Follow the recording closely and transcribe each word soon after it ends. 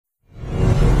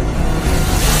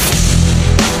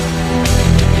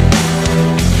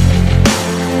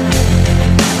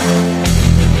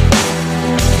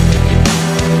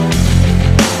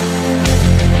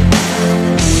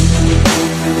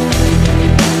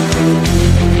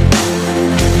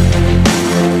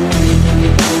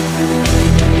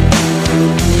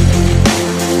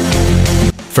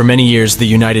For many years, the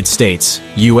United States,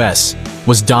 US,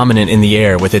 was dominant in the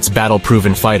air with its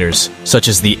battle-proven fighters, such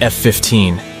as the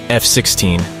F-15,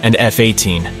 F-16, and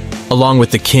F-18, along with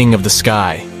the King of the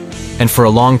Sky, and for a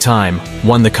long time,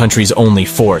 won the country's only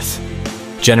fourth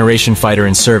generation fighter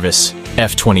in service,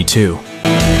 F-22.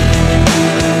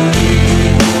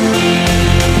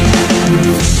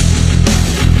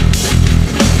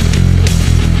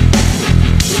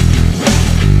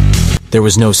 There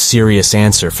was no serious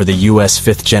answer for the US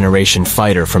fifth-generation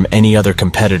fighter from any other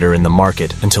competitor in the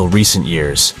market until recent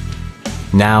years.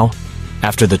 Now,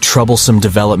 after the troublesome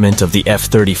development of the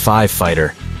F-35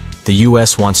 fighter, the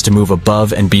US wants to move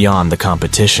above and beyond the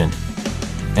competition.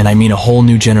 And I mean a whole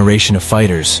new generation of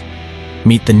fighters.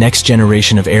 Meet the next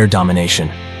generation of air domination,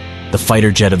 the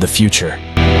fighter jet of the future.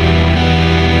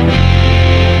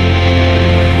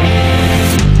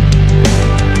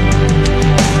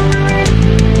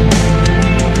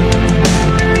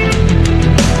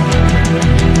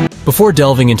 Before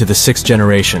delving into the sixth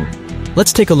generation,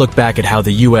 let's take a look back at how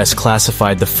the US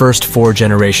classified the first four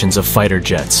generations of fighter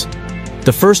jets.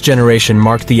 The first generation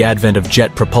marked the advent of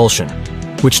jet propulsion,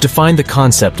 which defined the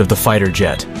concept of the fighter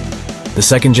jet. The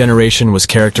second generation was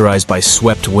characterized by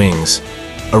swept wings,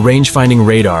 a range-finding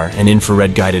radar, and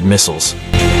infrared-guided missiles.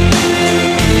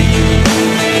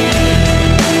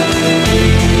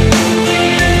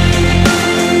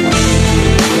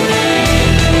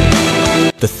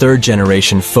 The third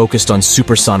generation focused on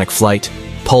supersonic flight,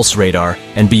 pulse radar,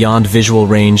 and beyond visual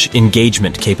range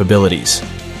engagement capabilities.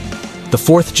 The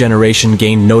fourth generation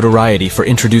gained notoriety for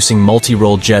introducing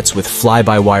multi-role jets with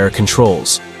fly-by-wire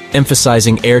controls,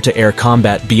 emphasizing air-to-air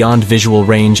combat beyond visual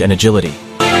range and agility.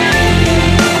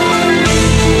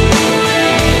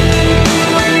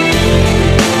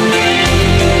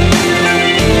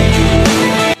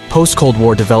 Post-Cold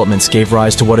War developments gave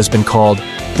rise to what has been called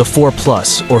the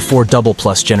 4+ or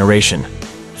 4++ generation,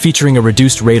 featuring a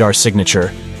reduced radar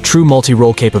signature, true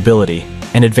multi-role capability,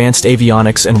 and advanced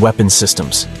avionics and weapons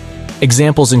systems.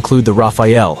 Examples include the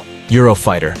Rafael,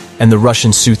 Eurofighter, and the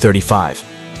Russian Su-35.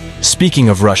 Speaking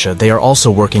of Russia, they are also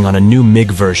working on a new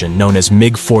MiG version known as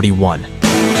MiG-41.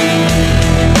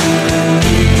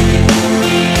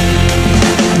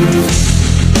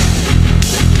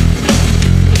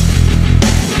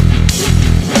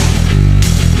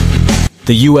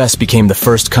 The US became the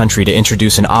first country to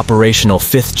introduce an operational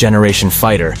fifth-generation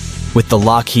fighter with the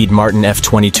Lockheed Martin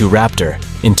F-22 Raptor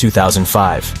in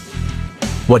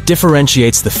 2005. What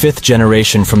differentiates the fifth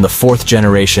generation from the fourth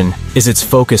generation is its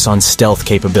focus on stealth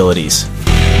capabilities.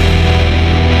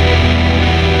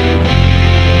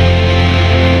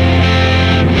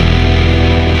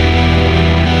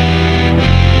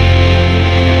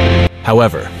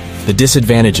 However, the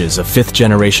disadvantages of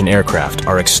fifth-generation aircraft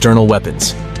are external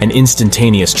weapons and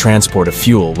instantaneous transport of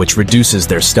fuel, which reduces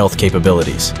their stealth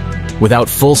capabilities. Without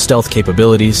full stealth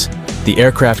capabilities, the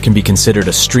aircraft can be considered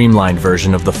a streamlined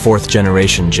version of the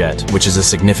fourth-generation jet, which is a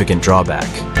significant drawback.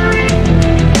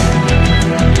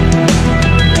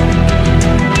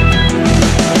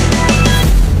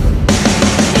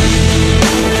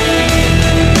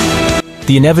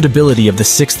 The inevitability of the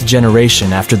sixth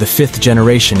generation after the fifth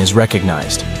generation is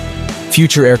recognized.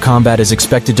 Future air combat is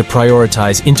expected to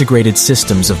prioritize integrated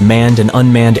systems of manned and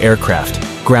unmanned aircraft,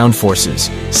 ground forces,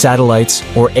 satellites,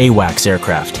 or AWACS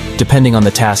aircraft, depending on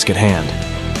the task at hand.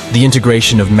 The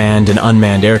integration of manned and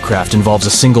unmanned aircraft involves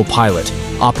a single pilot,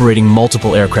 operating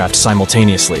multiple aircraft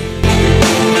simultaneously.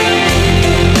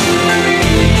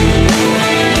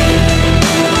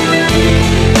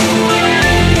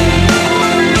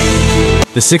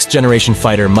 The sixth-generation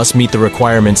fighter must meet the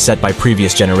requirements set by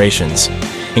previous generations,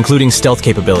 including stealth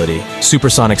capability,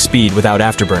 supersonic speed without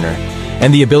afterburner,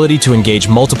 and the ability to engage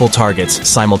multiple targets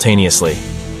simultaneously.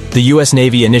 The US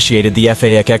Navy initiated the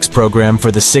FAX program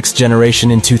for the sixth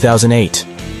generation in 2008,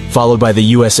 followed by the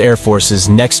US Air Force's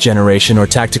Next Generation or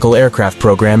Tactical Aircraft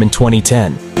program in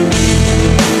 2010.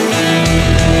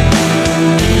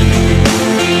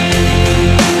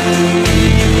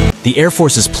 The Air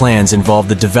Force's plans involve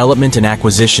the development and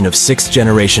acquisition of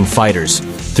sixth-generation fighters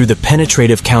through the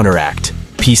Penetrative Counteract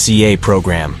 (PCA)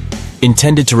 program,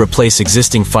 intended to replace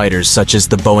existing fighters such as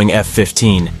the Boeing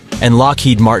F-15 and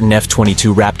Lockheed Martin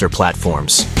F-22 Raptor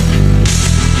platforms.